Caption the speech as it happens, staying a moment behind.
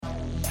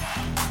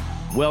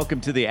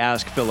Welcome to the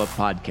Ask Philip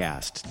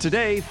podcast.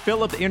 Today,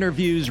 Philip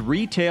interviews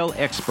retail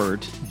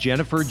expert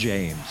Jennifer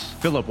James.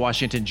 Philip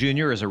Washington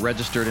Jr. is a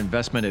registered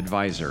investment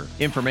advisor.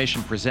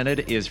 Information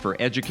presented is for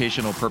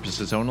educational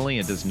purposes only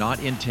and does not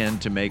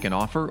intend to make an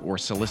offer or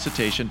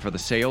solicitation for the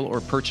sale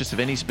or purchase of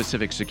any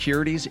specific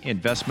securities,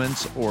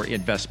 investments, or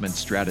investment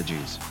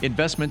strategies.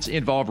 Investments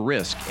involve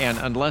risk and,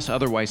 unless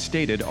otherwise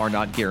stated, are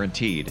not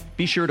guaranteed.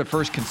 Be sure to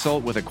first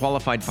consult with a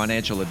qualified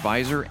financial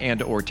advisor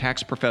and/or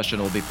tax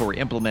professional before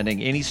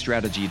implementing any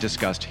strategy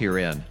discussed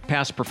herein.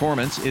 Past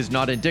performance is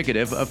not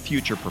indicative of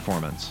future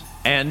performance.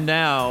 And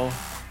now,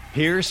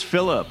 here's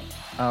Philip.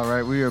 All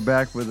right, we are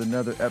back with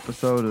another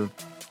episode of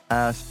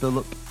Ask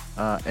Philip,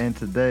 and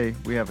today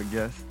we have a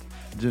guest,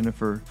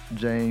 Jennifer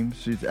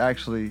James. She's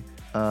actually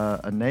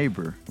a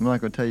neighbor. I'm not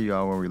going to tell you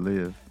all where we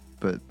live,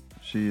 but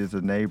she is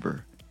a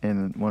neighbor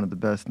in one of the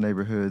best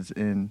neighborhoods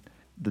in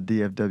the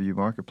DFW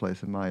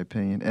marketplace, in my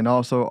opinion, and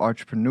also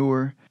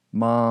entrepreneur,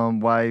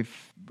 mom,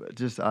 wife,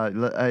 just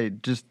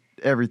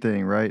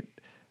everything, right?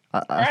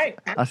 I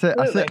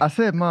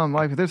said, Mom,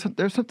 wife.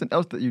 There's something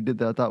else that you did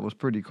that I thought was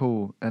pretty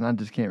cool, and I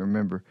just can't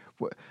remember.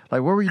 What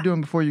were you doing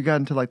before you got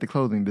into the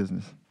clothing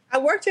business? I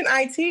worked in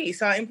IT,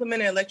 so I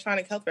implemented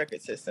electronic health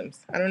record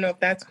systems. I don't know if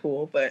that's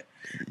cool, but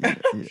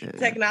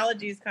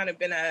technology has kind of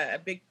been a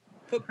big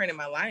footprint in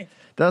my life.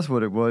 That's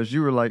what it was.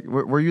 You were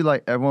were you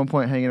at one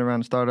point hanging around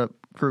the startup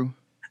crew?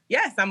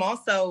 Yes, I'm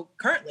also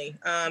currently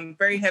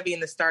very heavy in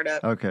the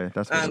startup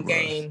that's what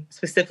game,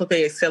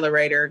 specifically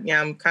Accelerator. Yeah,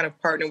 I'm kind of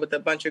partnered with a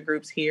bunch of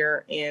groups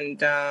here,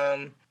 and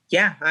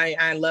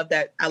I love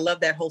that. I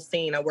love that whole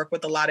scene. I work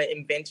with a lot of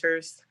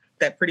inventors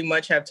that pretty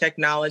much have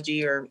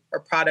technology or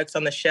products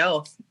on the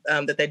shelf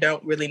that they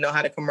don't really know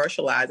how to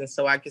commercialize, and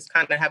so I just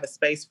kind of have a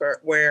space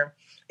where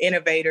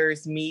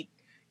innovators meet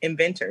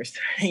inventors,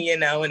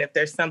 and if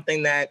there's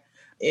something that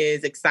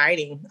is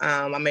exciting,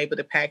 I'm able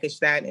to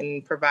package that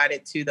and provide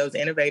it to those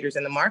innovators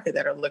in the market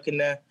that are looking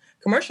to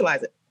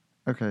commercialize it.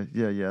 Okay,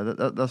 yeah,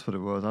 that's what it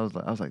was. I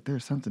was like,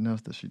 there's something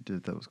else that she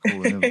did that was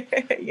cool. And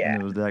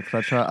it was that,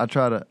 because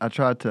I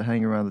tried to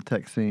hang around the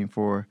tech scene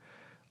for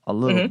a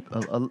little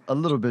a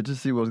little bit,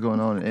 just to see what's going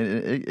on,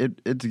 and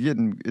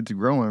it's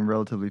growing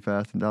relatively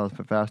fast in Dallas,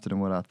 faster than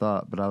what I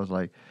thought. But I was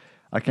like,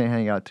 I can't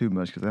hang out too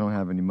much because I don't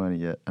have any money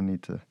yet. I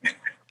need to.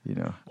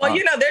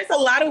 There's a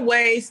lot of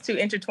ways to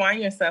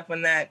intertwine yourself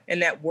in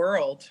that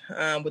world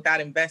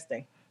without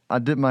investing. I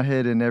dip my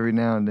head in every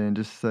now and then,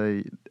 just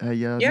say, "Hey,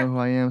 y'all know who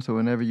I am." So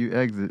whenever you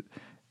exit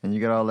and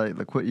you got all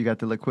that you got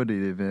the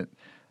liquidity event,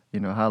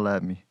 holla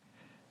at me.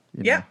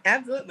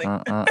 Absolutely.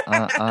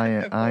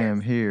 I am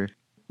here.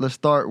 Let's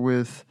start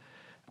with,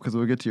 because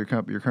we'll get to your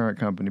current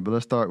company, but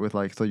let's start with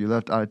so you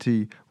left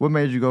IT. What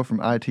made you go from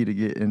IT to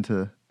get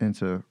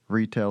into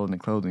retail and the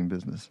clothing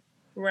business?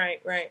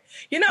 Right.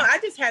 I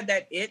just had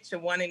that itch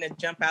of wanting to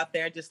jump out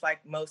there, just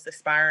like most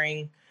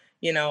aspiring,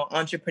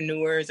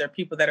 entrepreneurs or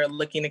people that are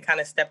looking to kind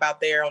of step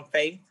out there on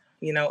faith,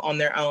 on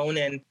their own.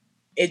 And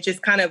it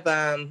just kind of,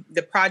 the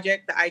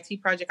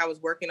IT project I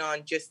was working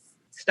on just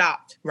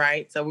stopped,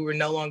 right? So we were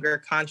no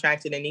longer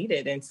contracted and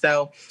needed. And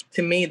so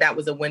to me, that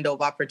was a window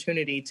of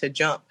opportunity to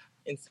jump.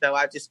 And so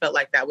I just felt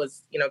like that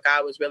was,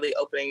 God was really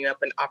opening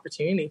up an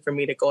opportunity for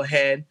me to go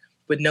ahead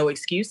with no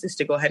excuses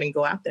to go ahead and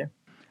go out there.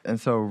 And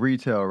so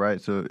retail,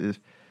 right? So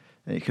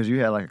because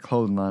you had a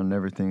clothing line and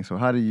everything. So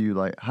how do you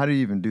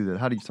even do that?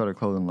 How do you start a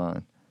clothing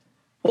line?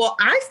 Well,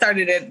 I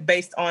started it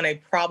based on a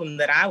problem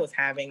that I was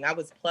having. I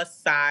was plus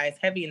size,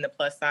 heavy in the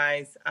plus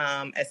size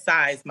as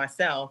size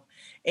myself.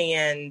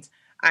 And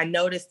I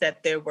noticed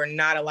that there were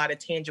not a lot of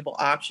tangible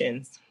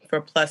options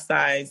for plus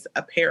size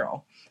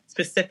apparel,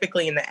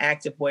 specifically in the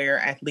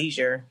activewear,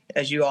 athleisure,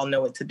 as you all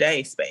know it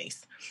today,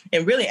 space.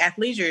 And really,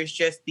 athleisure is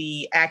just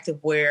the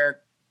activewear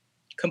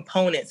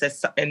components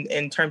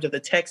in terms of the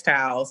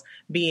textiles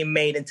being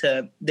made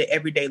into the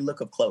everyday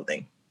look of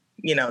clothing,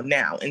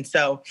 now. And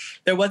so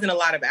there wasn't a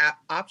lot of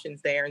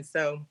options there. And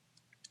so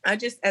I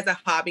just, as a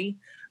hobby,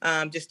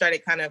 just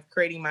started kind of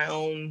creating my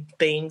own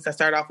things. I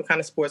started off with kind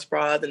of sports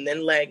bras and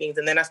then leggings,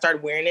 and then I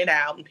started wearing it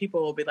out, and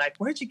people will be like,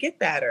 "Where'd you get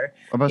that?" Or,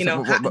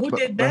 who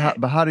did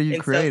that? But how do you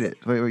create it?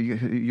 Wait,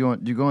 you're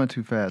going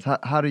too fast.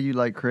 How do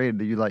you create it?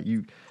 Do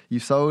you you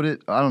sold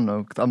it? I don't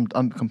know. 'Cause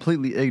I'm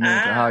completely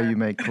ignorant to how you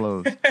make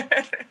clothes.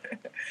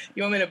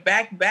 You want me to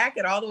back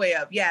it all the way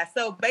up? Yeah.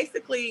 So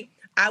basically,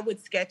 I would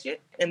sketch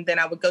it, and then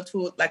I would go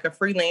to a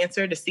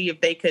freelancer to see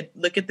if they could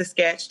look at the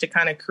sketch to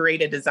kind of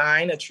create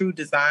a true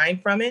design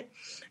from it.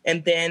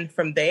 And then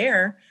from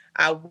there,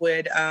 I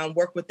would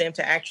work with them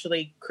to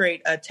actually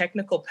create a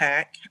technical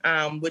pack,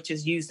 which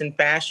is used in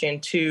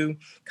fashion to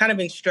kind of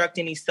instruct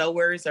any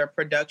sewers or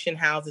production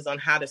houses on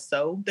how to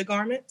sew the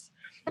garments.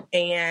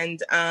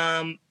 And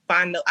I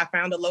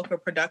found a local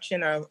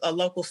production or a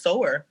local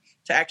sewer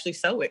to actually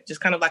sew it, just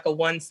kind of like a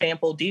one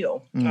sample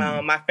deal.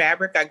 My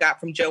fabric I got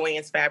from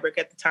Joann's Fabric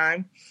at the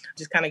time,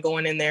 just kind of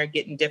going in there,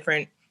 getting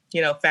different,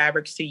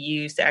 fabrics to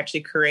use to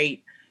actually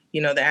create,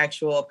 the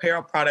actual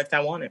apparel product I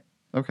wanted.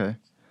 Okay.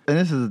 And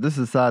this is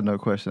a side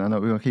note question. I know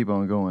we're going to keep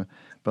on going,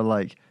 but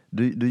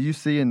Do you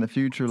see in the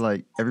future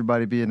like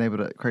everybody being able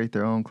to create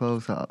their own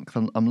clothes?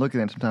 'Cause I'm looking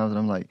at it sometimes and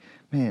I'm like,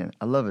 man,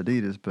 I love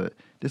Adidas, but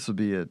this will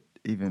be a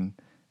even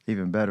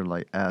better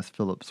like Ask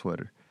Philip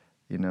sweater,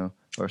 you know,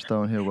 or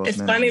Stonehill Wealth It's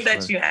Management funny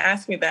that sweater. you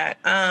asked me that.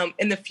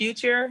 In the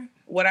future,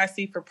 what I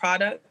see for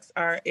products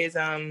is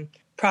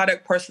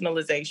product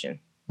personalization.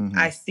 Mm-hmm.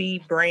 I see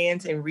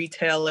brands and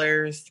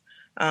retailers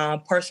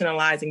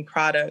personalizing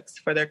products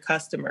for their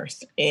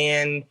customers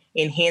and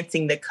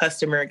enhancing the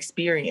customer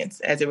experience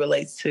as it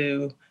relates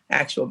to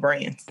actual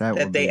brands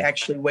that they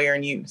actually wear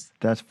and use.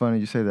 That's funny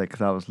you say that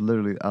because I was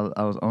literally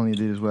I was on the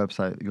Adidas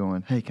website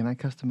going, hey, can I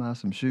customize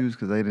some shoes?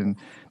 Because they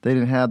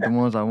didn't have the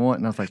ones I want,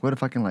 and I was like, what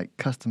if I can like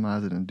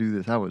customize it and do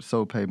this? I would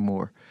so pay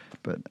more,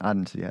 but I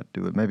didn't see how to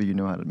do it. Maybe you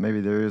know how to.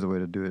 Maybe there is a way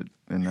to do it,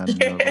 and I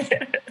didn't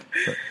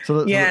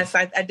know. Yes,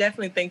 I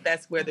definitely think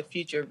that's where the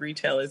future of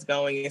retail is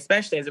going,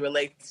 especially as it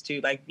relates to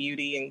like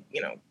beauty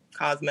and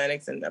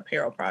cosmetics and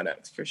apparel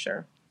products for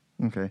sure.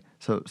 Okay,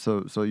 so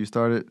you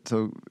started.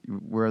 So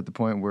we're at the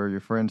point where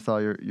your friends saw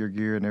your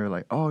gear and they were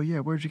like, "Oh yeah,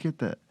 where'd you get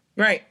that?"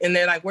 Right, and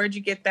they're like, "Where'd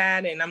you get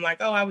that?" And I'm like,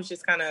 "Oh, I was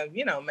just kind of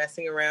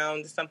messing around.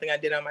 It's something I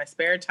did on my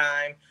spare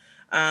time."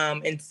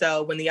 And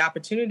so when the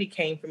opportunity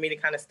came for me to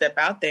kind of step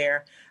out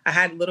there, I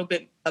had a little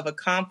bit of a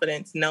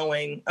confidence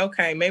knowing,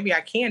 okay, maybe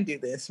I can do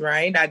this.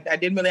 Right, I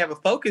didn't really have a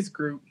focus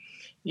group,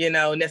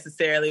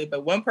 necessarily,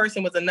 but one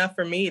person was enough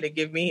for me to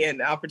give me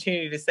an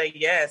opportunity to say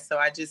yes. So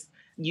I just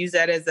use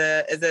that as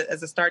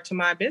a start to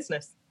my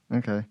business.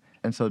 Okay.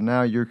 And so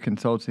now you're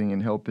consulting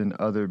and helping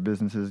other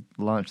businesses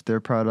launch their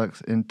products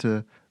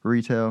into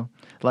retail.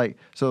 Like,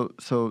 so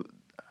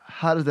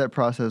how does that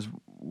process?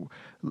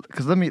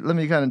 Because let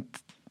me kind of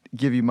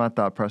give you my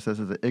thought process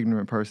as an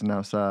ignorant person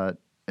outside,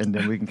 and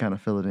then we can kind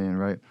of fill it in,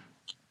 right?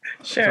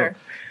 Sure.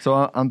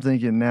 So I'm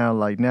thinking now,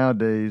 like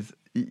nowadays,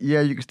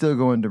 yeah, you can still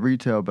go into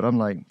retail, but I'm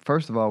like,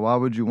 first of all, why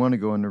would you want to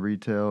go into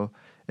retail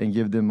and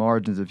give them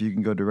margins if you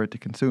can go direct to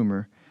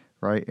consumer?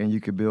 Right, and you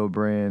could build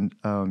brand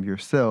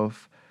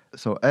yourself.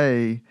 So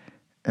A,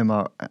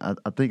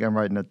 I think I'm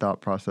right in that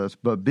thought process.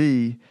 But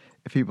B,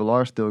 if people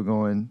are still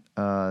going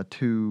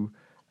to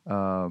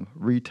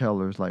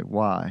retailers, like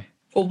why?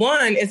 Well,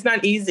 one, it's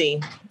not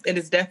easy. It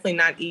is definitely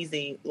not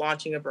easy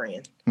launching a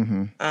brand.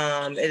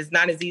 Mm-hmm. It is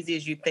not as easy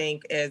as you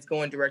think as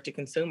going direct to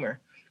consumer.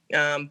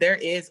 There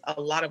is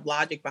a lot of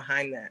logic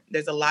behind that.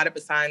 There's a lot of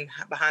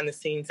behind the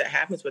scenes that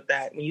happens with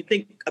that. When you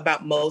think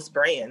about most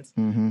brands,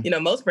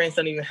 mm-hmm. Most brands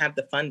don't even have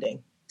the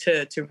funding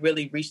to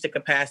really reach the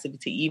capacity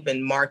to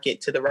even market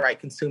to the right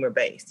consumer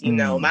base. A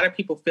lot of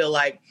people feel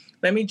like,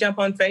 let me jump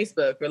on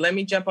Facebook or let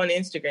me jump on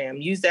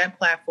Instagram, use that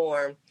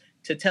platform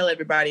to tell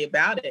everybody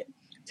about it.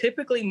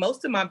 Typically,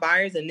 most of my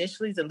buyers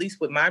initially, at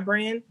least with my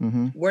brand,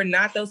 mm-hmm. were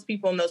not those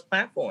people on those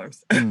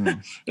platforms.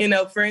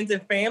 Mm. Friends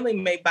and family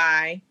may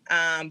buy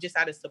just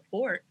out of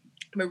support.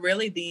 But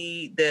really,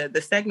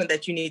 the segment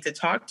that you need to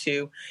talk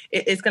to,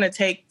 it's going to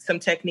take some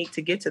technique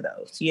to get to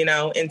those,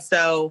 And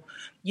so,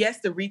 yes,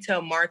 the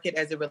retail market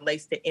as it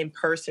relates to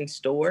in-person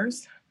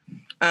stores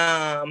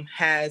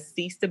has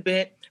ceased a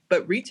bit,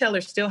 but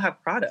retailers still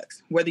have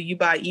products. Whether you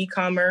buy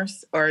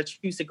e-commerce or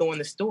choose to go in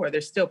the store,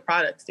 there's still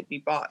products to be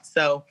bought.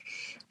 So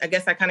I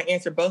guess I kind of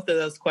answered both of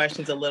those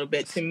questions a little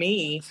bit. To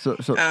me, let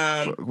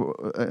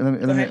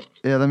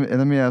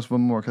me ask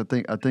one more,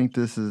 because I think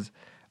this is,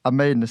 I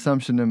made an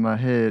assumption in my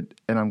head,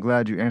 and I'm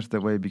glad you answered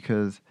that way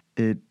because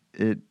it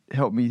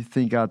helped me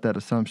think out that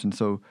assumption.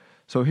 So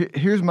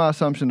here's my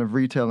assumption of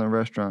retail and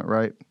restaurant,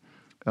 right?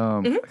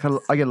 I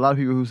get a lot of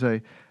people who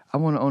say, I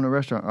want to own a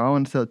restaurant, or I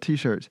want to sell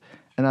T-shirts.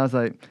 And I was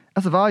like,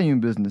 that's a volume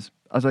business.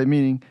 I was like,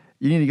 meaning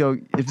you need to go,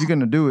 if you're going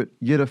to do it,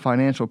 get a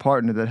financial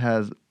partner that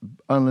has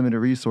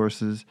unlimited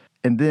resources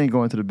and then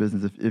go into the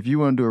business. If you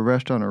want to do a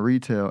restaurant or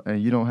retail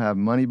and you don't have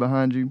money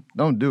behind you,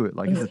 don't do it.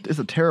 Like it's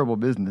a terrible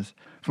business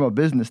from a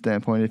business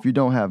standpoint if you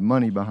don't have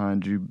money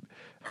behind you.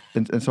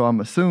 And so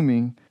I'm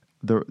assuming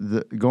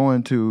the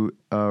going to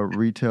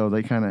retail,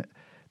 they kind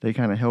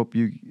of help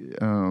you,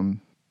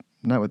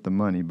 not with the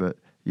money, but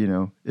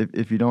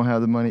if you don't have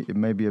the money, it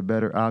may be a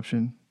better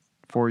option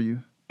for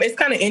you. It's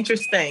kind of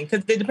interesting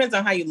because it depends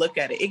on how you look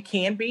at it. It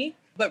can be,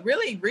 but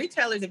really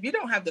retailers, if you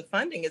don't have the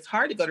funding, it's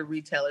hard to go to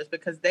retailers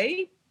because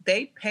they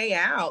pay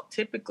out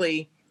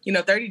typically,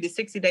 30 to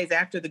 60 days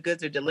after the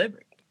goods are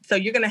delivered. So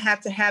you're going to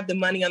have the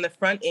money on the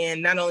front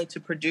end, not only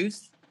to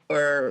produce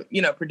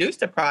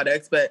the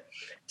products, but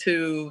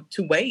to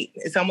wait.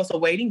 It's almost a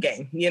waiting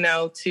game,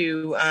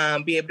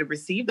 to be able to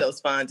receive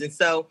those funds. And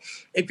so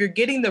if you're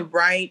getting the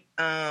right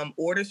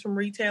orders from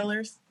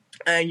retailers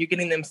and you're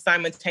getting them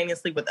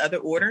simultaneously with other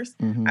orders,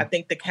 I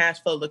think the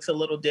cash flow looks a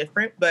little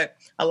different. But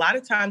a lot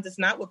of times it's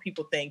not what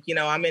people think.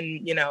 I'm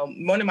in,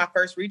 one of my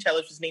first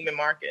retailers was Neiman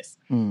Marcus.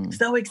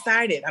 So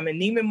excited. I'm in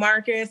Neiman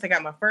Marcus. I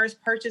got my first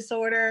purchase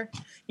order.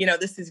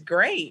 This is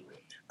great.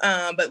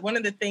 But one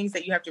of the things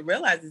that you have to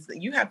realize is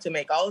that you have to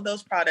make all of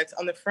those products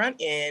on the front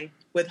end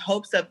with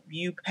hopes of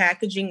you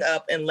packaging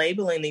up and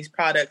labeling these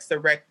products the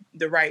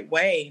right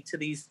way to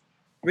these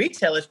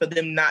retailers for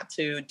them not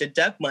to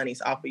deduct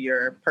monies off of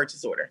your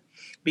purchase order.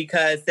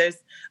 Because there's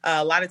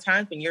a lot of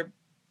times when you're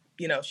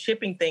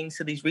shipping things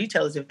to these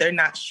retailers, if they're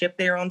not shipped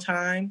there on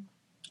time,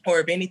 or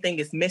if anything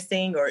is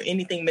missing or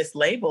anything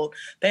mislabeled,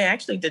 they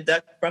actually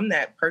deduct from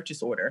that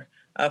purchase order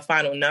a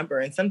final number.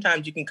 And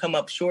sometimes you can come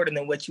up shorter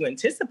than what you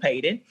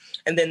anticipated.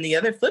 And then the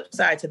other flip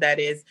side to that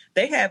is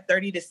they have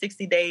 30 to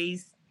 60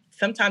 days,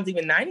 sometimes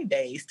even 90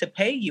 days to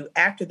pay you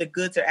after the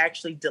goods are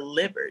actually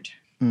delivered.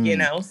 So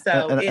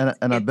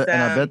I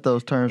bet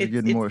those terms are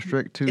getting more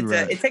strict too,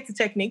 right? It takes a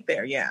technique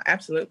there. Yeah,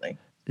 absolutely.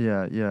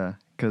 Yeah.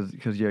 Because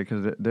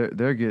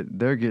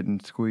they're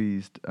getting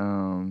squeezed.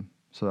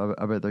 So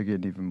I bet they're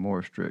getting even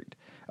more strict.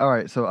 All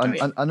right. So I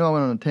know I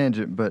went on a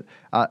tangent, but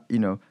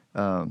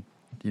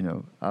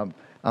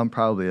I'm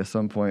probably at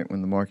some point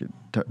when the market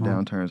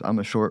downturns, I'm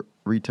a short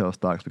retail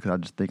stocks because I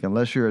just think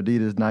unless you're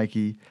Adidas,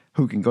 Nike,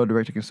 who can go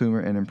direct to consumer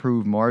and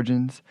improve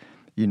margins,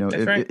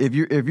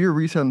 if you're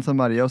reselling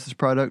somebody else's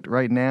product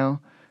right now,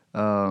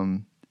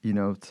 so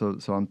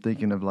I'm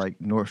thinking of like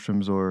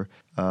Nordstrom's or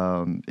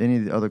any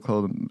of the other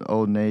clothing,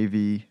 Old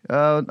Navy.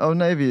 Old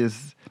Navy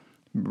is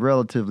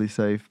relatively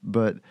safe,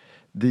 but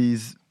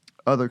these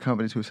other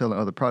companies who are selling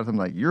other products, I'm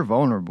like, you're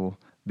vulnerable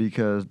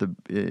because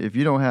if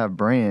you don't have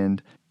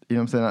brand, you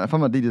know what I'm saying? If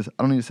I'm Adidas,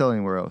 I don't need to sell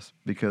anywhere else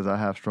because I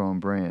have strong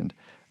brand.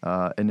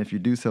 And if you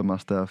do sell my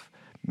stuff,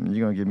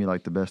 you're going to give me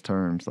like the best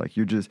terms. Like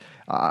you're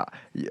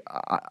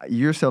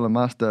selling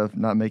my stuff,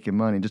 not making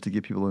money just to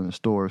get people in the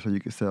store so you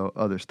can sell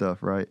other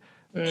stuff, right?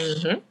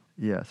 Mm-hmm.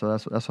 Yeah, so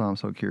that's why I'm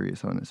so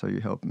curious on it. So you're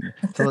helping me.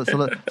 So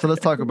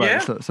let's talk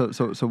about it.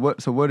 So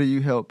what do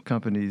you help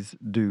companies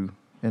do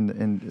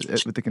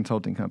with the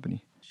consulting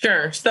company?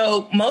 Sure.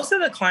 So most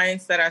of the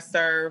clients that I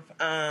serve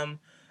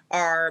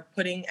are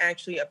putting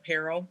actually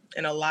apparel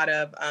and a lot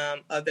of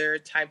other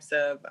types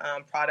of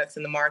products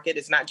in the market.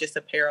 It's not just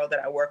apparel that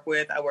I work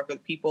with. I work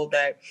with people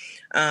that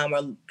are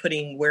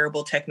putting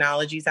wearable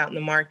technologies out in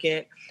the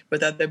market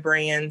with other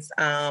brands.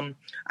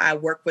 I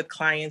work with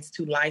clients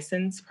to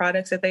license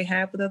products that they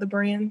have with other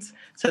brands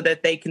so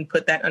that they can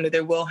put that under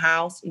their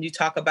wheelhouse. And you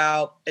talk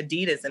about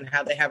Adidas and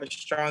how they have a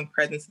strong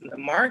presence in the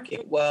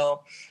market.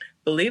 Well,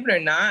 believe it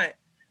or not,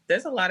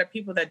 there's a lot of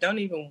people that don't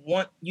even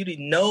want you to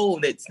know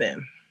that's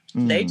them.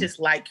 Mm. They just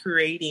like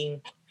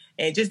creating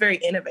and just very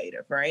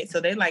innovative, right?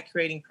 So they like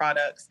creating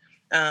products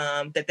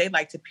that they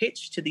like to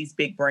pitch to these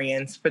big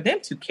brands for them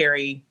to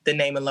carry the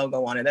name and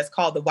logo on it. That's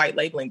called the white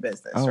labeling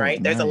business,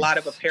 right? Nice. There's a lot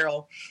of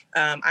apparel.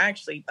 I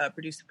actually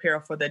produced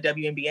apparel for the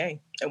WNBA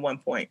at one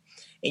point,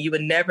 and you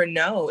would never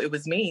know it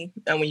was me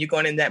when you're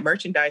going in that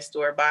merchandise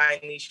store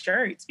buying these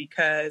shirts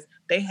because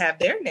they have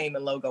their name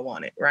and logo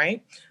on it,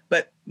 right?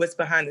 But what's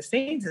behind the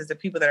scenes is the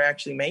people that are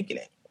actually making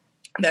it,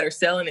 that are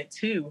selling it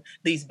to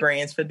these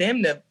brands for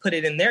them to put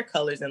it in their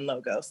colors and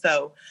logo.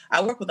 So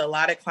I work with a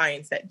lot of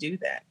clients that do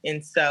that.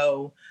 And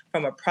so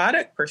from a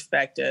product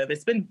perspective,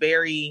 it's been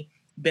very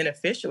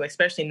beneficial,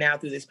 especially now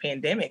through this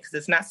pandemic, because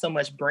it's not so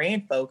much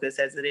brand focus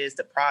as it is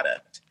the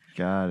product.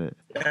 Got it.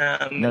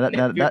 Now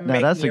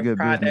that's a good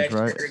business,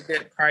 right? At a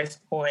good price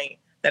point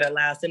that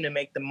allows them to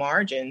make the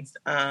margins,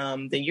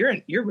 then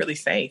you're really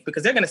safe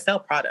because they're going to sell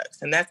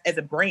products. And that's, as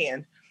a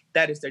brand,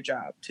 that is their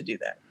job to do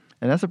that.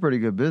 And that's a pretty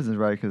good business,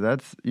 right? Because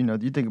that's,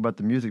 you think about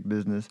the music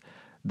business,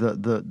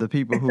 the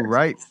people who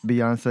write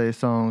Beyonce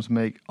songs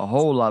make a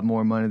whole lot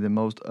more money than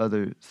most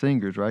other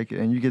singers, right?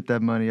 And you get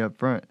that money up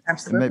front.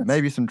 Absolutely.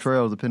 Maybe some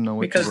trails depending on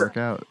what you work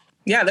out.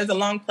 Yeah, there's a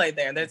long play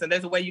there. There's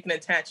a way you can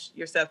attach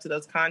yourself to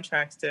those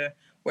contracts to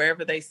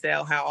wherever they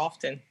sell, how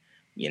often,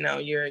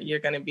 you're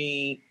going to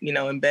be,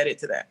 embedded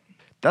to that.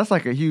 That's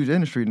like a huge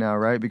industry now,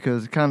 right?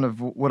 Because kind of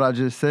what I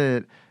just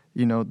said,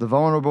 the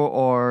vulnerable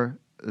are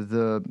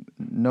the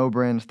no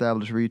brand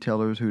established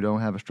retailers who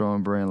don't have a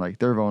strong brand, like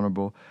they're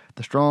vulnerable.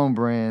 The strong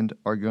brand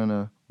are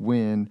gonna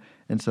win,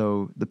 and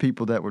so the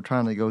people that were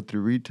trying to go through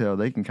retail,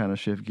 they can kind of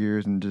shift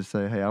gears and just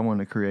say, "Hey, I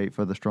want to create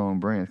for the strong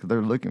brands," because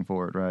they're looking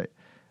for it, right?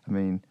 I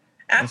mean,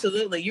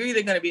 absolutely. You're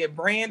either going to be a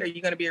brand or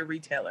you're going to be a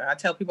retailer. I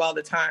tell people all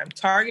the time,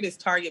 Target is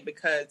Target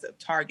because of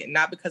Target,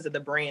 not because of the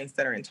brands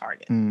that are in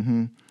Target.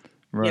 Mm-hmm.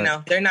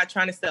 Right. They're not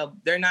trying to sell.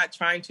 They're not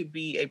trying to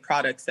be a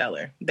product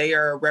seller. They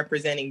are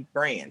representing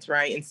brands,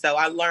 right? And so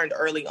I learned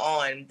early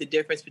on the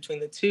difference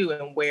between the two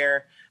and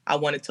where I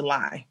wanted to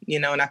lie,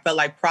 and I felt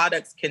like I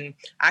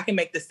can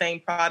make the same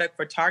product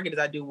for Target as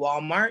I do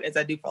Walmart, as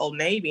I do for Old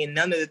Navy, and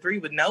none of the three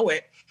would know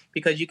it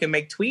because you can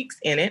make tweaks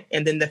in it.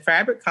 And then the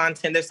fabric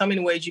content, there's so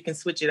many ways you can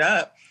switch it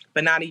up,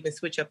 but not even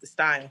switch up the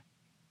style.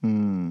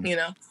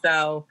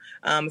 So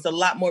it's a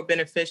lot more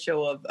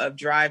beneficial of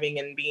driving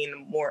and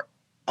being more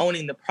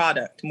owning the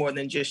product more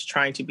than just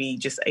trying to be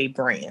just a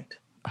brand.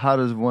 How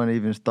does one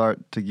even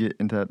start to get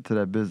into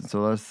that business?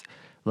 So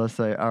let's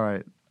say, all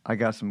right, I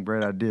got some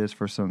great ideas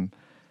for some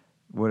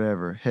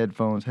whatever,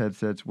 headphones,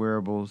 headsets,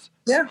 wearables,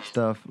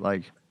 stuff.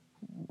 Like,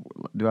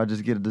 do I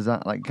just get a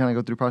design, like kind of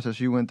go through the process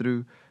you went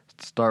through,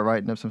 start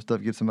writing up some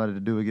stuff, get somebody to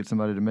do it, get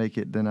somebody to make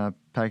it, then I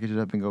package it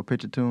up and go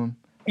pitch it to them?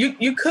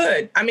 You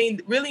could. I mean,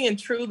 really and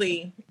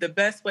truly, the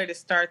best way to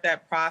start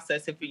that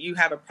process, if you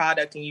have a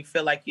product and you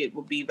feel like it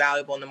will be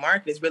valuable in the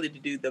market, is really to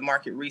do the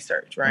market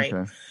research, right?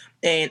 Okay.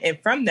 And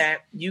from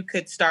that, you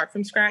could start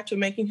from scratch with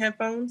making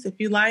headphones if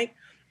you like,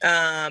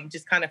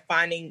 just kind of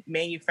finding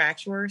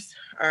manufacturers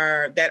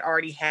that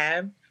already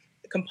have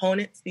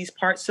components, these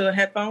parts to the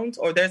headphones,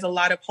 or there's a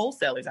lot of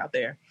wholesalers out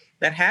there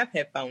that have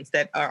headphones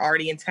that are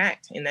already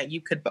intact and that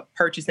you could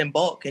purchase in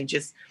bulk and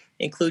just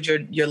include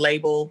your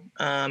label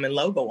and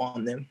logo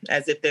on them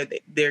as if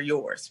they're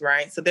yours,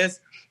 right? So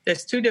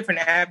there's two different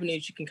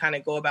avenues you can kind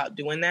of go about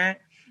doing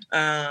that.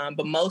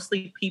 But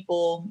mostly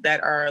people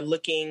that are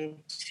looking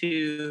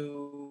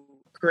to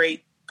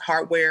create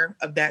hardware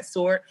of that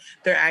sort,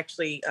 they're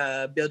actually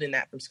building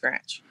that from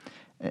scratch.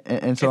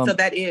 And so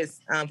that is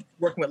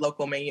working with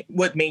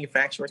with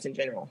manufacturers in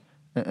general.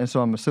 And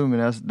so I'm assuming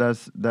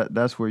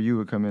that's where you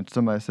would come in.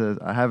 Somebody says,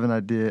 I have an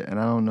idea and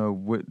I don't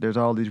know there's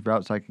all these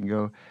routes I can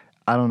go.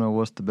 I don't know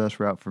what's the best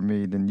route for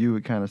me. Then you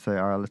would kind of say,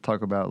 all right, let's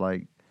talk about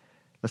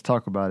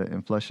it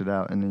and flesh it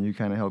out. And then you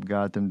kind of help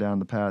guide them down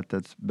the path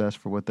that's best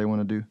for what they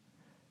want to do.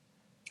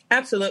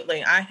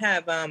 Absolutely. I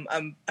have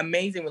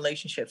amazing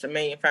relationships with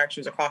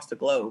manufacturers across the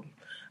globe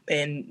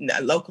and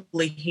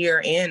locally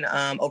here and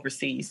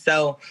overseas.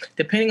 So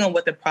depending on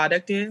what the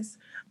product is,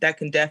 that's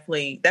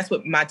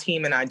what my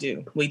team and I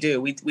do. We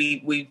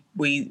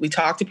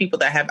talk to people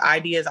that have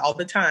ideas all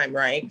the time,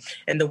 right?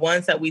 And the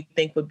ones that we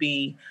think would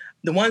be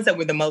the ones that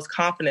we're the most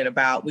confident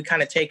about, we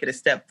kind of take it a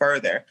step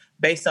further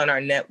based on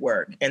our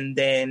network. And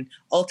then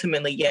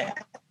ultimately,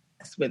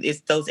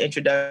 it's those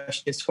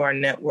introductions to our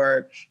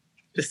network,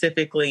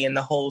 specifically in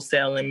the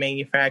wholesale and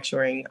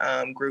manufacturing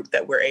group,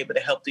 that we're able to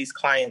help these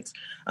clients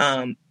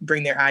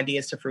bring their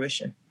ideas to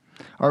fruition.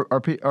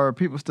 Are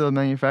people still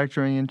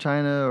manufacturing in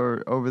China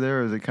or over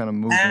there, or is it kind of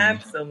moving?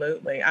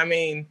 Absolutely. I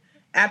mean,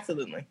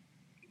 absolutely.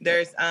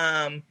 There's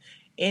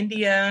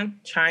India,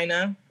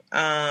 China.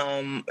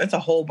 It's a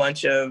whole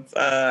bunch of,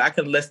 I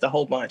could list a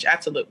whole bunch.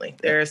 Absolutely.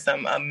 There's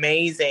some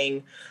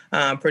amazing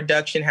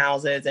production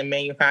houses and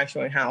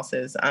manufacturing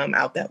houses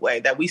out that way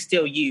that we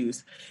still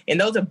use. And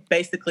those are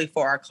basically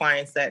for our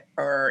clients that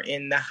are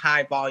in the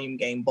high volume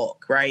game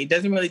bulk, right? It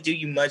doesn't really do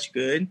you much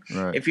good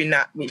if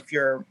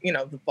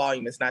the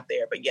volume is not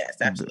there. But yes,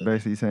 absolutely.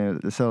 Basically saying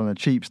they're selling the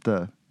cheap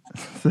stuff.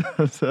 So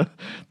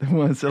the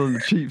one selling the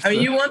cheap stuff. I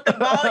mean, you want the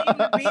volume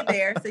to be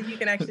there so you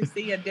can actually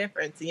see a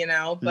difference,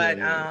 But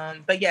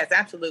but yes,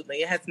 absolutely,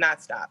 it has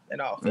not stopped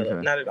at all, Philip.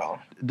 Okay. Not at all.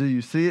 Do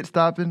you see it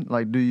stopping?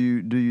 Like, do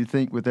you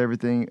think with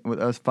everything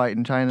with us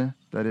fighting China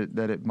that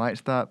it might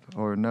stop,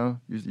 or no?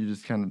 You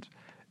just kind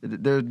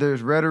of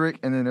there's rhetoric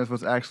and then there's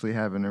what's actually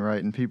happening,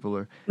 right? And people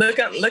are look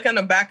on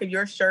the back of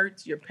your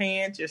shirts, your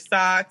pants, your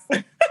socks,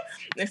 and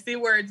see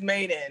where it's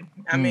made in.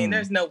 I mean,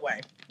 there's no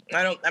way.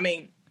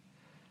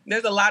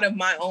 There's a lot of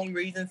my own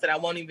reasons that I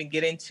won't even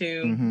get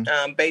into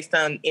based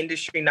on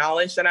industry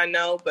knowledge that I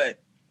know. But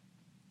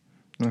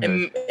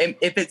and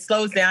if it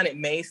slows down, it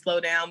may slow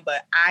down.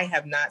 But I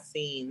have not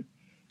seen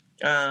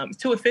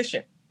too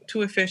efficient.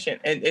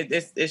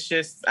 It's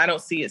just I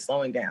don't see it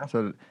slowing down.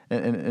 So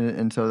it's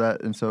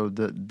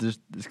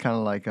kind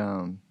of like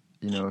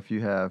if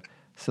you have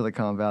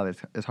Silicon Valley,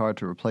 it's hard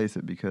to replace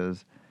it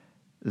because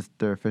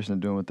they're efficient at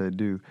doing what they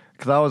do.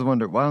 Because I always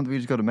wonder, why don't we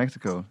just go to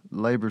Mexico?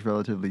 Labor's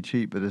relatively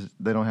cheap, but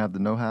they don't have the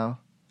know-how.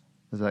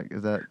 Is that?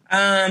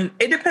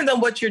 It depends on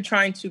what you're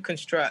trying to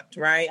construct,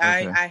 right?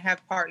 Okay. I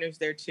have partners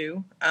there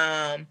too.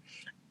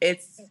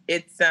 It's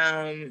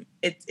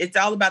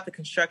all about the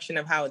construction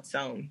of how it's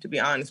sewn, to be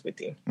honest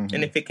with you,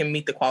 and if it can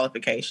meet the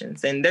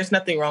qualifications. And there's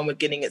nothing wrong with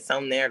getting it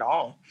sewn there at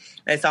all.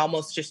 It's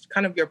almost just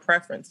kind of your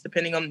preference,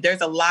 depending on. There's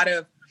a lot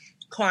of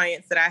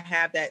clients that I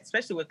have that,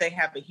 especially if they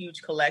have a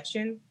huge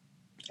collection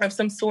of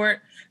some sort,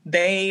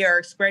 they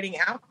are spreading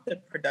out the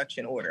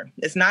production order.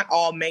 It's not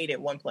all made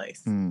at one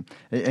place.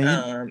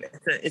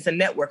 It's a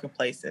network of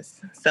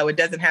places. So it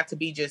doesn't have to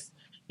be just,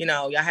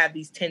 y'all have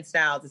these 10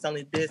 styles. It's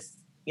only this,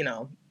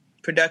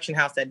 production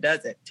house that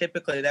does it.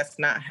 Typically, that's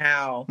not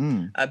how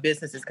a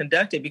business is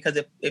conducted, because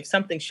if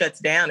something shuts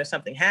down or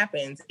something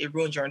happens, it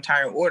ruins your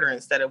entire order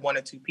instead of one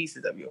or two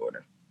pieces of your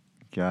order.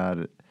 Got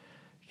it.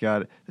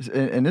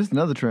 And this is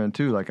another trend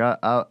too. Like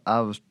I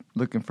was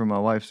looking for my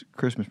wife's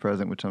Christmas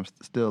present, which I'm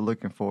still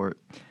looking for it.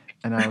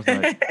 And I was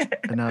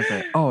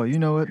like, oh, you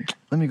know what?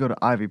 Let me go to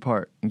Ivy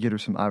Park and get her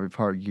some Ivy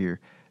Park gear.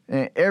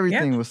 And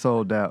everything was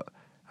sold out.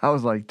 I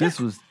was like,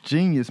 this was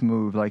genius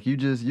move. Like you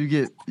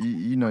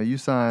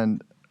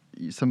sign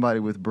somebody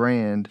with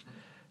brand,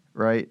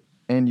 right?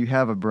 And you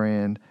have a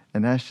brand,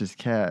 and that's just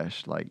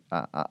cash. Like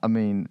I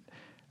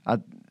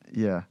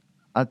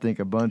think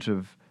a bunch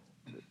of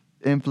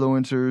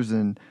influencers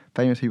and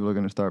famous people are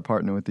going to start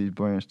partnering with these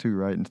brands too,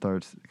 right? And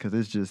because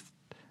it's just,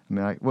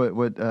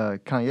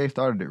 Kanye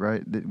started it,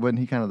 right? Wasn't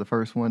he kind of the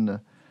first one to?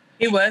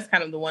 He was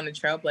kind of the one to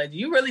trailblaze.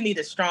 You really need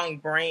a strong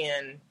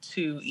brand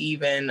to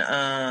even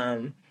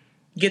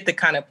get the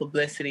kind of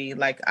publicity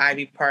like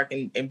Ivy Park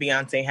and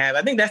Beyonce have.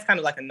 I think that's kind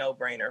of like a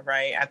no-brainer,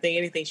 right? I think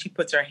anything she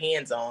puts her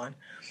hands on,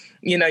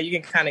 you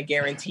can kind of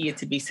guarantee it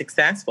to be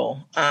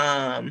successful.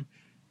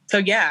 So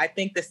yeah, I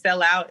think the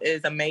sellout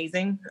is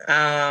amazing,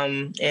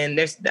 and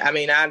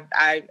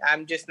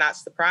I'm just not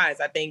surprised.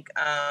 I think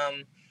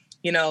the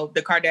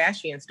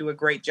Kardashians do a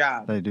great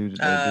job. They do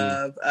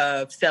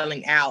of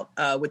selling out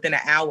within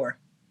an hour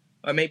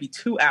or maybe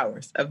 2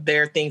 hours of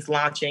their things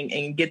launching,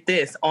 and get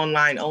this,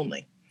 online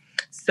only.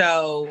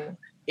 So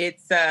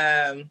it's,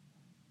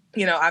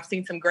 I've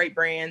seen some great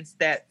brands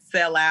that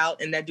sell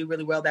out and that do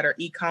really well that are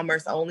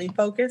e-commerce only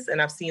focused.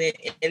 And I've seen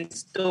it in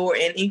store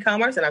and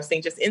e-commerce, and I've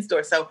seen just in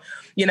store. So,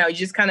 you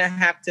just kind of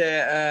have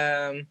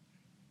to,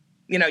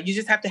 you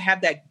just have to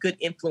have that good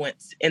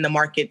influence in the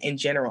market in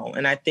general.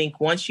 And I think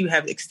once you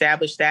have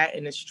established that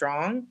and it's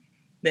strong,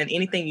 then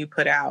anything you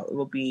put out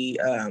will be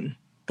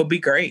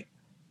great.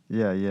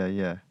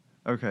 Yeah.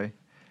 Okay.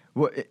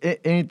 Well,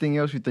 anything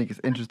else you think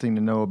is interesting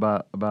to know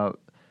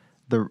about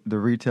the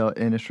retail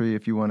industry?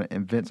 If you want to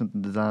invent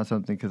something, design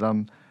something, because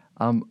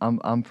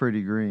I'm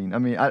pretty green. I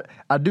mean,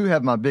 I do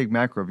have my big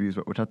macro views,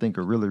 which I think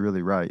are really,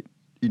 really right.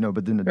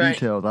 But then the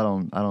details, I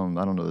don't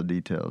know the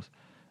details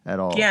at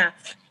all. Yeah.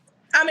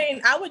 I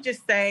mean, I would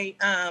just say,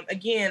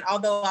 again,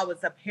 although I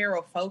was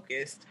apparel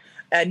focused,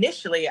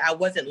 initially I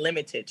wasn't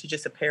limited to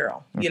just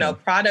apparel. Okay.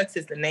 Products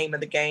is the name of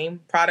the game.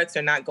 Products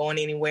are not going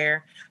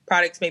anywhere.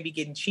 Products may be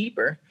getting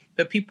cheaper,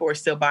 but people are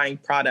still buying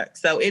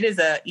products. So it is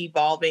a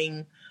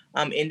evolving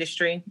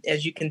industry,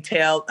 as you can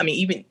tell. I mean,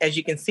 even as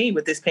you can see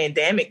with this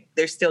pandemic,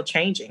 they're still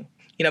changing.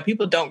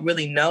 People don't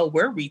really know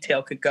where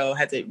retail could go.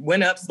 Has it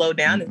went up, slowed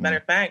down? Mm-hmm. As a matter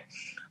of fact,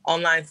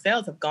 online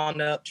sales have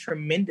gone up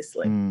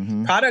tremendously.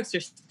 Mm-hmm. Products are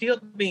still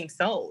being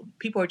sold.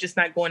 People are just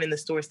not going in the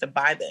stores to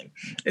buy them.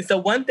 And so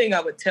one thing I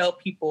would tell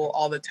people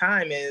all the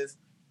time is,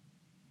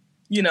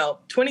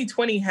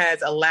 2020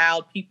 has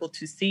allowed people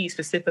to see,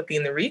 specifically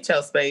in the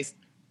retail space,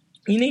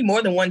 you need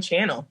more than one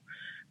channel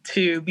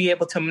to be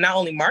able to not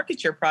only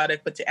market your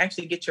product, but to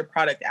actually get your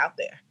product out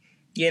there.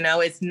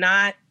 It's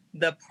not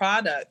the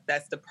product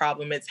that's the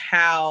problem. It's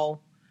how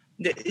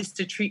it's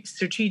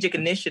strategic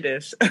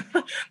initiatives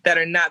that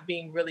are not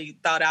being really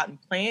thought out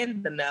and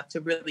planned enough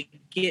to really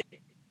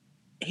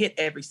hit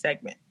every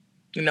segment,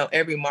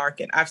 every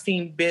market. I've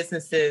seen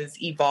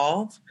businesses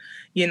evolve,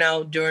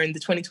 during the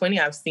 2020,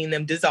 I've seen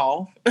them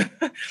dissolve,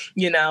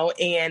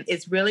 and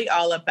it's really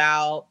all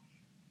about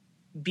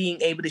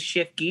being able to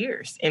shift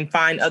gears and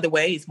find other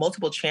ways,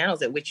 multiple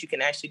channels at which you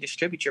can actually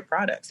distribute your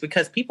products,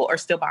 because people are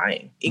still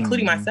buying,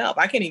 including myself.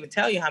 I can't even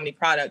tell you how many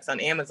products on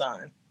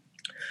Amazon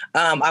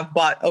I've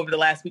bought over the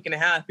last week and a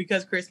half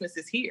because Christmas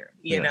is here,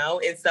 you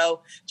know? And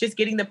so just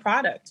getting the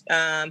product,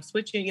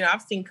 switching,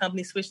 I've seen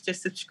companies switch to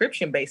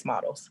subscription-based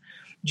models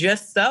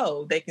just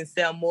so they can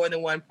sell more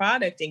than one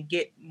product and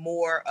get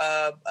more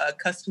of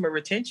customer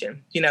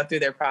retention, through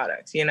their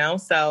products,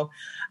 So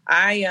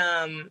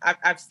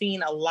I've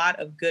seen a lot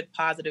of good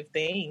positive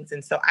things.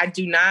 And so I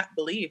do not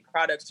believe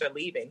products are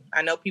leaving.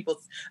 I know people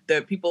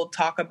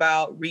talk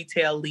about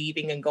retail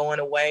leaving and going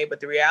away, but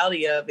the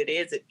reality of it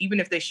is that even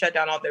if they shut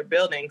down all their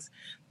buildings,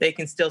 they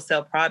can still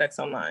sell products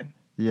online.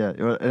 Yeah.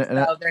 So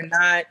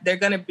they're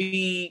going to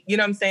be, you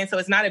know what I'm saying? So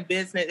it's not a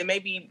business. It may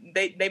be,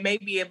 they may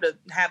be able to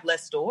have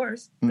less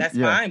stores. That's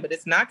fine, but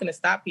it's not going to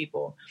stop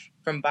people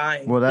from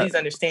buying. Please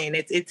understand,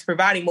 it's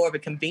providing more of a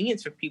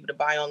convenience for people to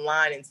buy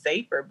online and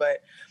safer.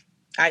 But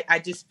I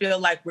just feel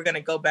like we're going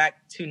to go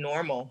back to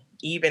normal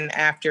even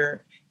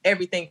after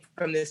everything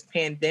from this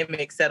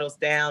pandemic settles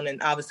down,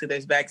 and obviously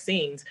there's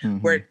vaccines.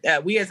 Where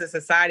we as a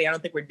society, I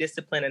don't think we're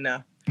disciplined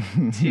enough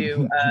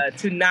to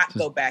not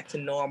go back to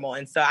normal.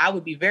 And so I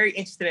would be very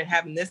interested in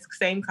having this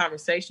same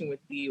conversation with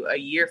you a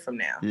year from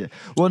now. Yeah.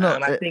 Well, no,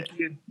 I think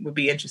you would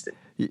be interested.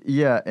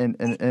 Yeah, and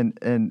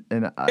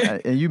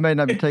you may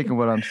not be taking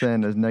what I'm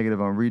saying as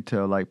negative on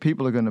retail. Like,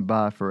 people are going to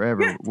buy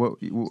forever. Yeah.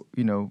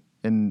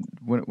 And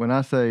when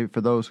I say,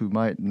 for those who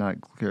might not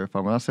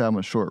clarify, when I say I'm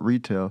a short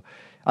retail,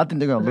 I think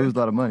they're going to lose a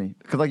lot of money,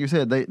 because, like you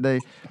said,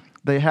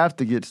 they have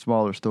to get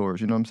smaller stores.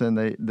 You know what I'm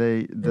saying?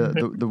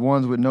 The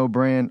ones with no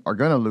brand are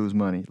going to lose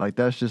money. Like,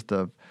 that's just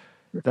going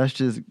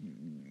to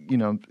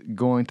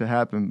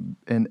happen.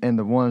 And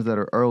the ones that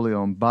are early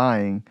on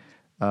buying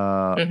in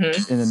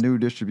a new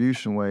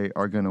distribution way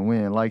are going to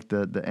win, like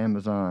the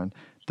Amazon,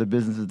 the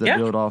businesses that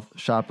build off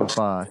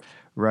Shopify.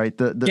 Right,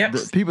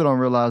 the people don't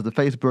realize the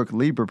Facebook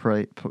Libra,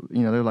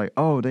 they're like,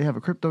 oh, they have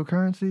a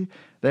cryptocurrency.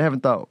 They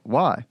haven't thought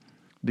why,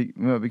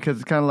 because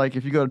it's kind of like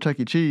if you go to Chuck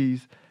E.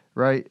 Cheese,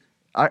 right?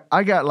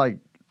 I got like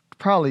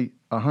probably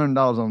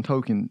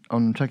 $100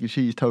 on Chuck E.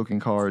 Cheese token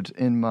cards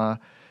in my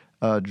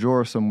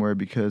drawer somewhere,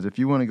 because if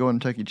you want to go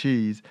into Chuck E.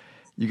 Cheese,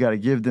 you got to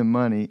give them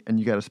money and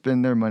you got to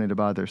spend their money to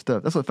buy their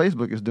stuff. That's what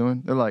Facebook is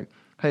doing. They're like,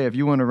 hey, if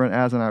you want to run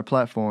ads on our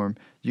platform,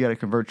 you got to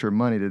convert your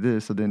money to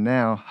this. So then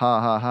now,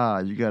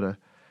 you got to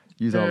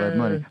use all that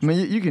money. I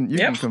mean, you can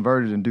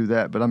convert it and do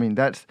that, but I mean,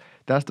 that's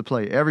the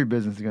play. Every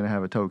business is going to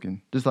have a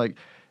token. Just like,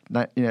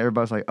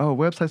 everybody's like, oh,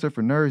 websites are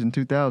for nerds in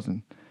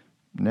 2000.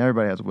 Now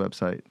everybody has a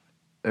website.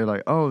 They're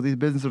like, oh, these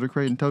businesses are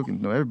creating tokens.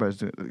 No, everybody's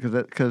doing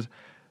it, because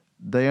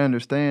they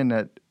understand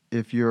that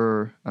if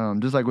you're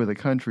just like with a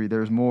country,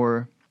 there's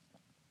more.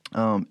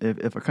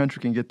 If a country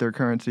can get their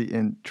currency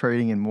in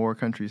trading in more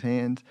countries'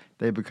 hands,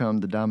 they become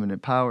the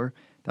dominant power.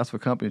 That's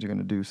what companies are going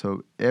to do.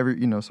 So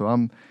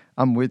so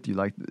I'm with you.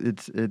 Like,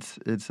 it's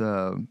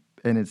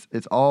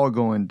all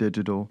going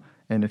digital.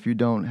 And if you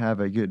don't have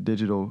a good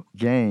digital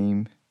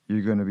game,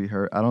 you're going to be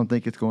hurt. I don't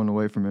think it's going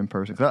away from in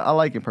person. 'Cause I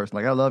like in person.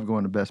 Like I love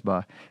going to Best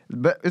Buy.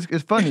 But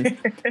it's funny.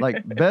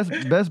 Like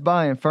Best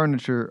Buy and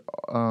furniture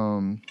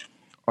are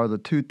the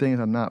two things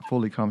I'm not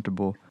fully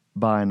comfortable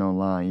buying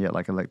online yet,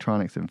 like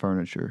electronics and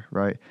furniture.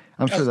 Right?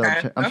 I'm sure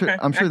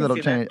that'll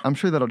change. I'm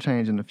sure that'll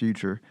change in the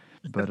future.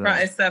 But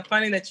it's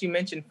funny that you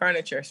mentioned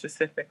furniture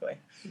specifically,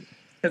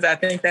 because I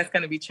think that's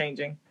going to be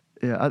changing.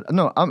 Yeah,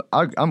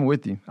 I'm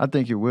with you. I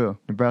think it will.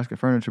 Nebraska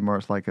Furniture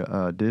Mart's like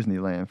a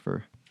Disneyland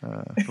for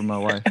my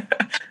wife.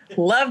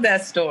 Love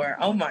that store.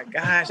 Oh my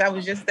gosh, I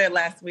was just there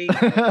last week.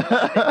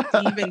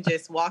 Even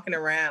just walking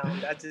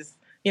around, I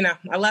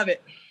love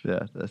it.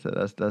 Yeah,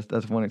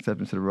 that's one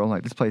exception to the rule.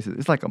 Like this place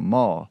it's like a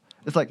mall.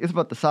 It's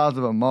about the size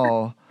of a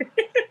mall,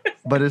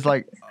 but it's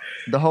like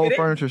the whole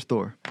furniture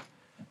store.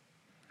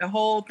 The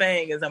whole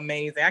thing is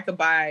amazing. I could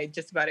buy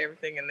just about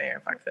everything in there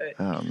if I could.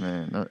 Oh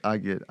man,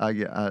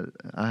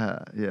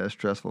 it's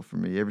stressful for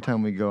me. Every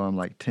time we go, I'm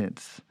like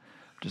tense,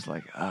 just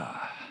like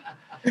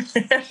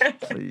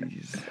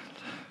please.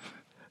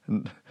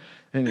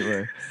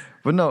 Anyway,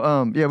 but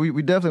no,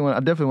 we definitely want.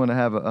 I definitely want to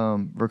have a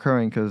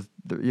recurring because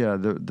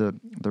the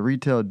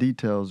retail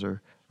details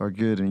are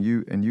good, and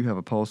you have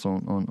a pulse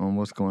on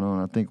what's going on.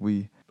 I think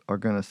we are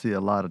going to see a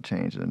lot of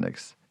change in the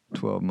next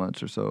 12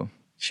 months or so.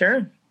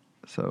 Sure.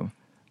 So.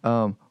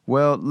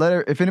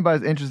 If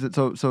anybody's interested,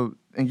 so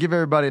and give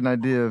everybody an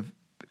idea of,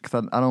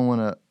 because I don't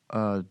want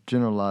to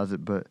generalize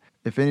it, but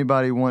if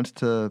anybody wants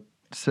to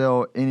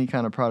sell any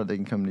kind of product, they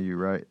can come to you,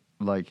 right?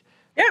 Like,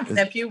 yeah,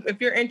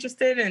 if you're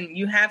interested and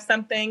you have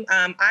something,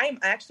 I'm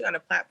actually on a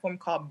platform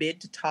called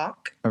Bid to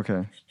Talk.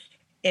 Okay.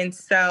 And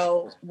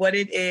so what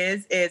it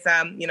is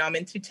I'm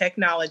into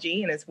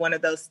technology, and it's one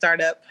of those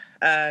startup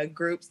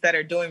groups that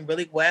are doing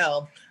really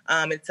well.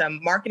 It's a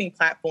marketing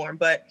platform,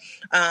 but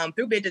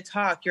through Bid to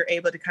Talk, you're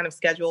able to kind of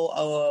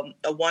schedule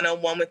a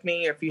one-on-one with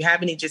me. Or if you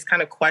have any just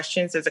kind of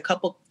questions, there's a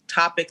couple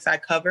topics I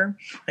cover,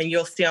 and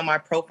you'll see on my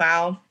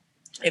profile.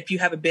 If you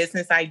have a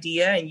business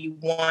idea and you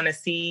want to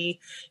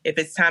see if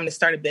it's time to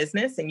start a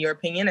business, in your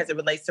opinion, as it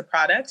relates to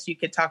products, you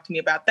could talk to me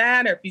about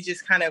that. Or if you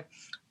just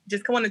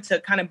wanted to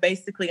kind of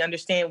basically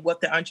understand what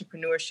the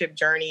entrepreneurship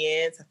journey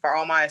is for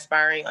all my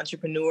aspiring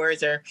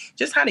entrepreneurs, or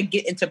just how to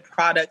get into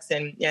products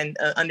and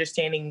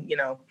understanding,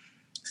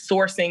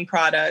 sourcing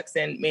products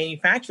and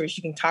manufacturers,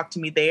 you can talk to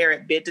me there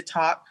at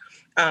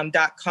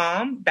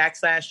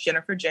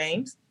bidtotalk.com/Jennifer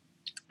James.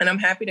 And I'm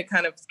happy to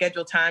kind of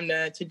schedule time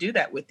to do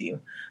that with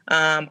you.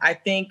 I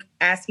think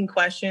asking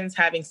questions,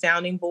 having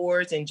sounding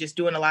boards, and just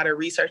doing a lot of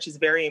research is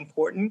very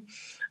important.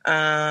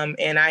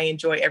 And I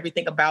enjoy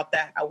everything about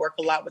that. I work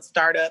a lot with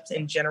startups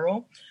in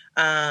general.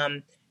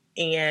 And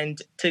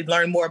to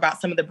learn more about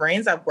some of the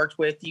brands I've worked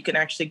with, you can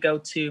actually go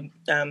to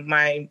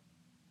my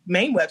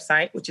main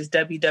website, which is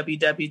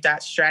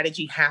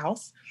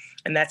www.strategyhouse.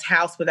 And that's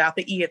house without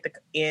the E at the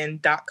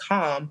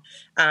end.com,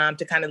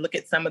 to kind of look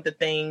at some of the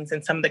things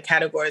and some of the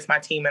categories my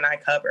team and I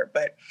cover.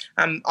 But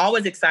I'm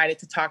always excited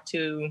to talk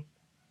to,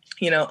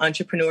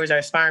 entrepreneurs or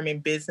aspiring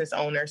business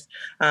owners.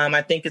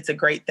 I think it's a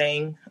great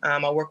thing.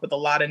 I work with a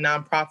lot of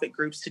nonprofit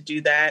groups to do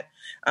that,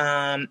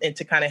 and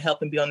to kind of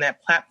help and be on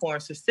that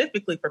platform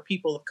specifically for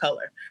people of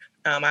color.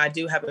 I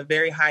do have a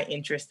very high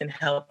interest in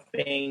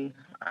helping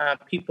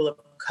people of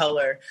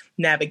color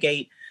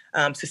navigate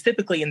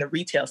specifically in the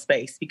retail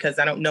space, because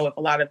I don't know if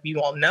a lot of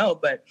you all know,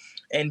 but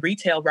in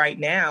retail right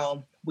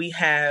now, we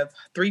have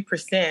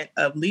 3%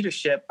 of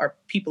leadership are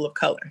people of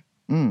color.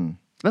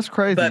 That's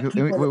crazy.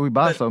 We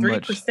buy so 3%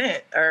 much.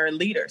 3% are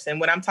leaders. And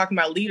when I'm talking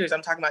about leaders,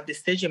 I'm talking about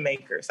decision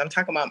makers. I'm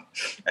talking about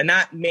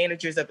not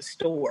managers of a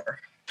store.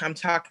 I'm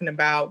talking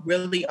about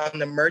really on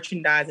the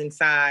merchandising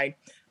side,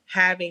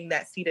 having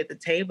that seat at the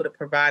table to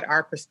provide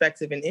our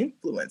perspective and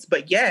influence.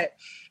 But yet,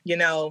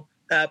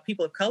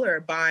 people of color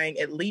are buying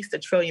at least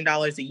 $1 trillion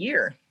a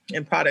year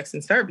in products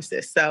and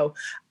services. So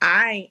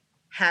I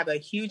have a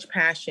huge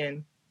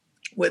passion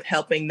with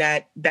helping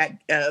that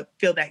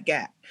fill that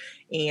gap.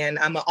 And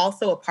I'm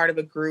also a part of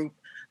a group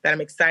that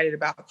I'm excited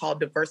about called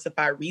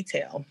Diversify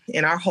Retail.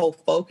 And our whole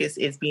focus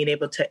is being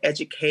able to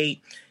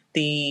educate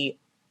the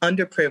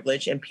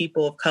underprivileged and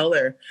people of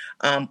color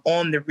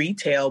on the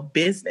retail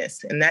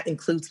business. And that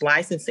includes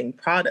licensing,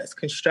 products,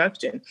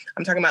 construction.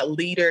 I'm talking about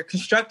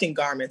constructing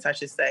garments, I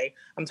should say.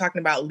 I'm talking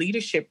about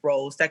leadership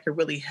roles that could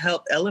really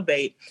help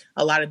elevate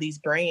a lot of these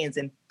brands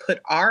and put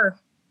our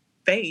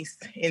face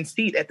and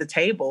seat at the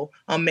table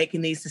on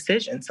making these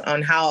decisions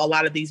on how a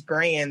lot of these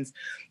brands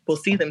will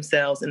see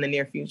themselves in the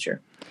near future.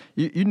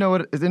 You know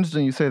what? It's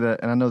interesting you say that,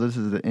 and I know this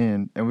is the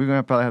end, and we're going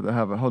to probably have to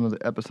have a whole other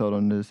episode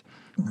on this.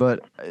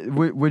 But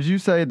would you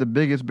say the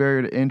biggest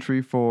barrier to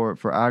entry for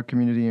our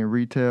community in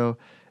retail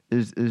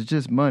is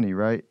just money,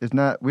 right? It's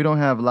not. We don't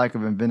have lack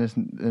of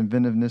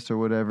inventiveness or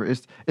whatever.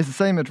 It's the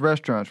same as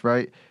restaurants,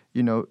 right?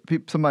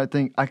 Somebody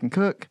think I can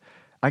cook,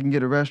 I can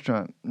get a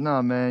restaurant.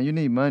 Nah, man, you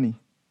need money.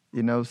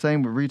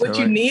 Same with retail. What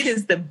you need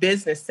is the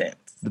business sense.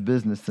 The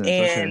business sense.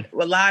 And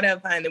okay.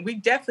 And we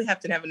definitely have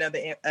to have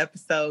another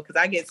episode, because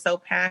I get so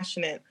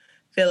passionate,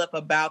 Philip,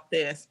 about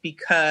this,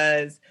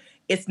 because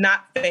it's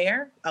not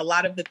fair, a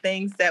lot of the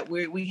things that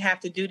we have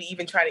to do to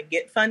even try to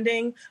get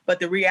funding. But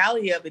the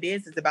reality of it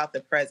is about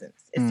the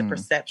presence. It's the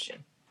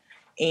perception.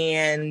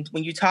 And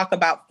when you talk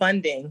about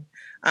funding,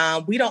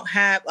 a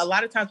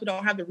lot of times we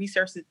don't have the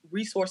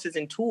resources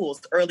and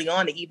tools early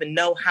on to even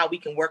know how we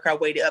can work our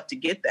way up to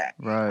get that.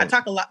 Right. I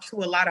talk to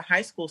a lot of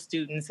high school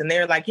students, and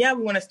they're like, yeah,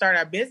 we want to start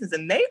our business.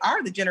 And they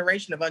are the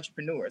generation of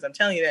entrepreneurs. I'm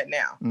telling you that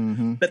now.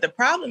 Mm-hmm. But the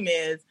problem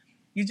is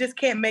you just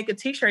can't make a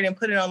t-shirt and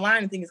put it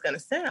online and think it's going to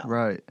sell.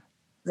 Right.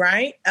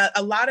 Right.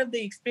 A lot of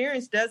the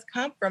experience does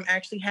come from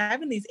actually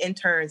having these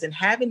interns and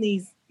having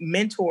these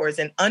mentors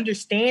and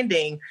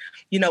understanding,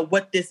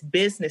 what this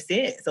business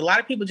is. A lot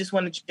of people just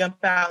want to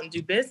jump out and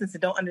do business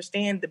and don't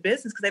understand the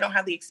business because they don't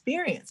have the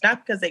experience,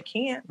 not because they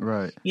can't.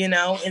 Right.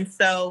 And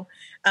so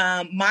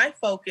my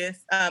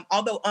focus,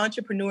 although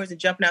entrepreneurs are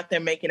jumping out there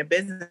making a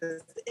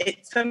business,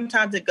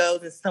 sometimes it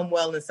goes and some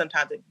well and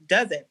sometimes it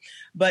doesn't.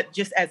 But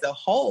just as a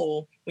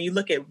whole, when you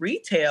look at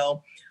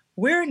retail,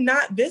 we're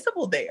not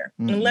visible there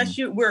unless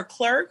we're a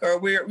clerk or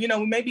we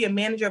may be a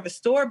manager of a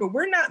store, but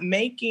we're not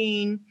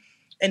making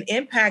an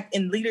impact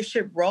in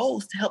leadership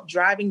roles to help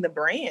driving the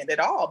brand at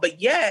all. But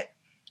yet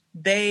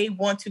they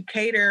want to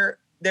cater.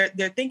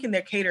 They're thinking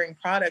they're catering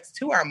products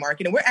to our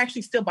market, and we're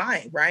actually still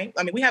buying, right?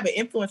 I mean, we have an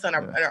influence on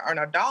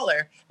our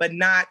dollar, but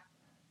not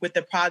with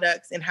the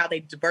products and how they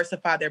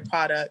diversify their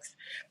products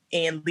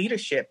and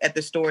leadership at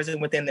the stores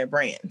and within their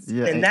brands.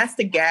 Yeah. And that's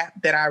the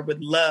gap that I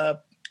would love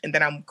and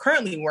that I'm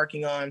currently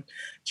working on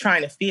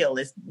trying to fill,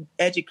 is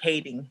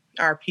educating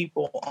our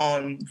people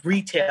on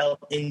retail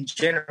in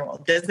general.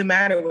 It doesn't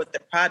matter what the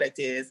product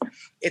is.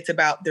 It's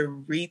about the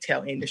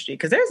retail industry,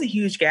 because there's a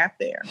huge gap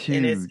there.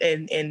 Huge.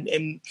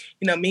 And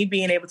me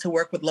being able to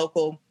work with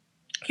local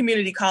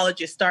community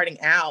colleges starting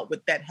out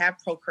that have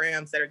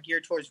programs that are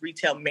geared towards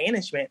retail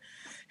management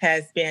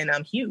has been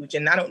huge.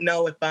 And I don't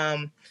know if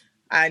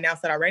I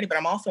announced that already, but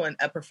I'm also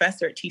a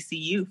professor at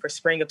TCU for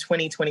spring of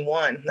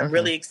 2021. I'm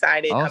really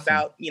excited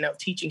about,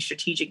 teaching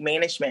strategic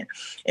management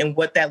and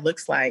what that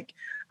looks like,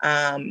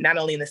 not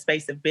only in the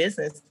space of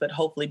business, but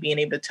hopefully being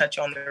able to touch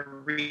on the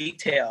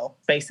retail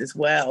space as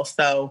well.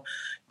 So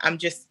I'm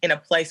just in a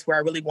place where I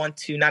really want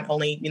to not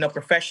only,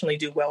 professionally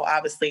do well.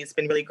 Obviously, it's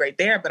been really great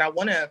there, but I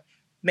want to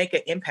make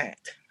an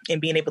impact in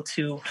being able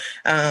to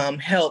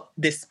help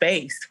this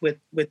space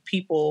with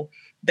people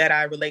that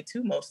I relate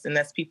to most, and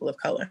that's people of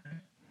color.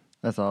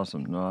 That's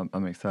awesome. No,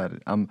 I'm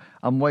excited. I'm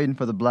waiting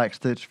for the black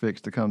Stitch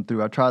Fix to come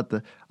through. I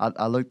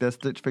looked at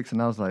Stitch Fix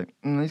and I was like,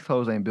 these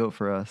clothes ain't built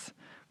for us.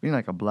 We need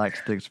like a black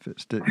Stitch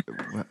Fix,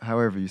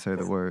 however you say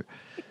the word.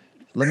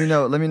 Let me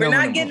know. We're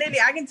not getting any.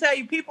 I can tell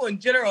you, people in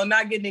general are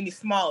not getting any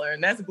smaller,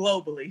 and that's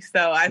globally.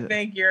 So I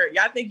think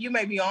you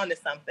may be on to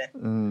something.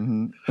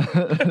 Mm-hmm.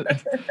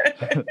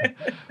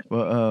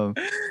 Well,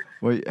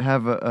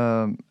 have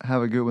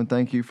a good one.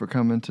 Thank you for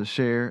coming to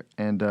share.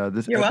 And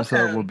this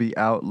episode will be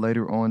out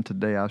later on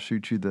today. I'll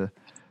shoot you the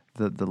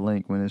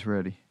link when it's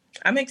ready.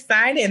 I'm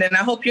excited, and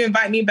I hope you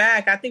invite me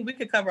back. I think we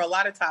could cover a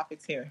lot of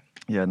topics here.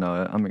 Yeah,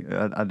 no,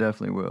 I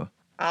definitely will.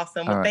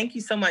 Awesome. Well, thank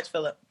you so much,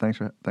 Philip. Thanks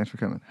for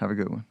coming. Have a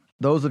good one.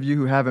 Those of you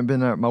who haven't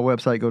been at my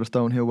website, go to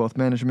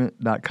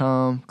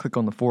stonehillwealthmanagement.com. Click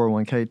on the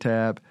 401k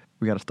tab.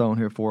 We got a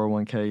Stonehill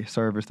 401k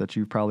service that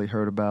you've probably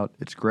heard about.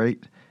 It's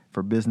great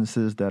for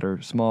businesses that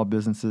are small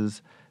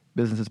businesses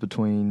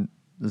between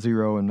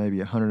 0 and maybe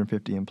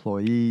 150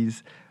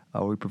 employees.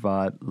 We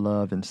provide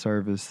love and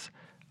service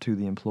to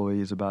the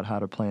employees about how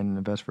to plan and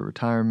invest for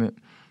retirement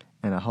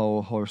and a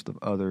whole host of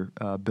other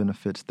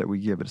benefits that we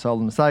give. It's all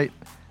on the site.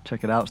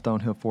 Check it out,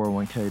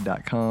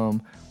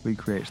 stonehill401k.com. We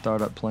create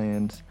startup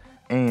plans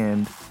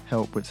and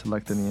help with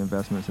selecting the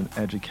investments and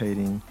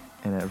educating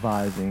and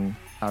advising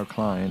our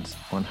clients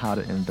on how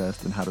to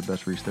invest and how to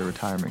best reach their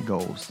retirement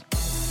goals.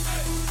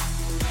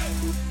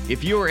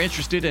 If you are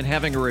interested in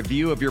having a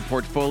review of your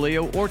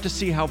portfolio or to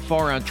see how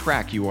far on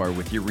track you are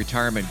with your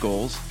retirement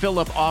goals,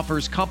 Philip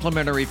offers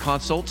complimentary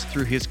consults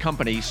through his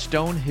company,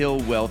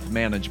 Stonehill Wealth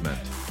Management.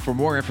 For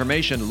more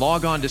information,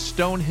 log on to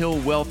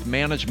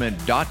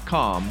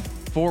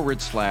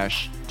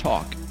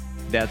stonehillwealthmanagement.com/talk.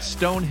 That's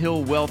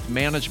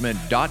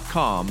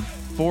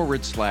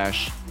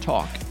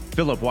stonehillwealthmanagement.com/talk.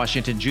 Philip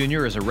Washington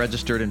Jr. is a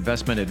registered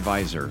investment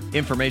advisor.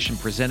 Information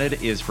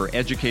presented is for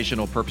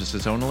educational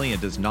purposes only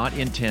and does not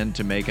intend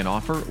to make an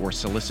offer or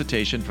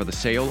solicitation for the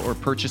sale or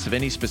purchase of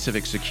any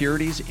specific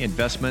securities,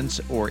 investments,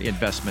 or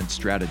investment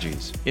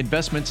strategies.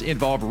 Investments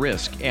involve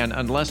risk and,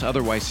 unless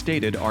otherwise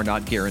stated, are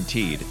not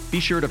guaranteed. Be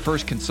sure to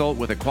first consult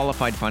with a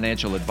qualified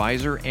financial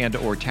advisor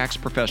and/or tax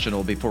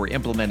professional before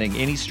implementing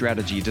any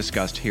strategy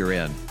discussed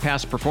herein.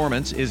 Past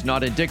performance is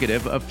not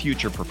indicative of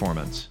future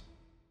performance.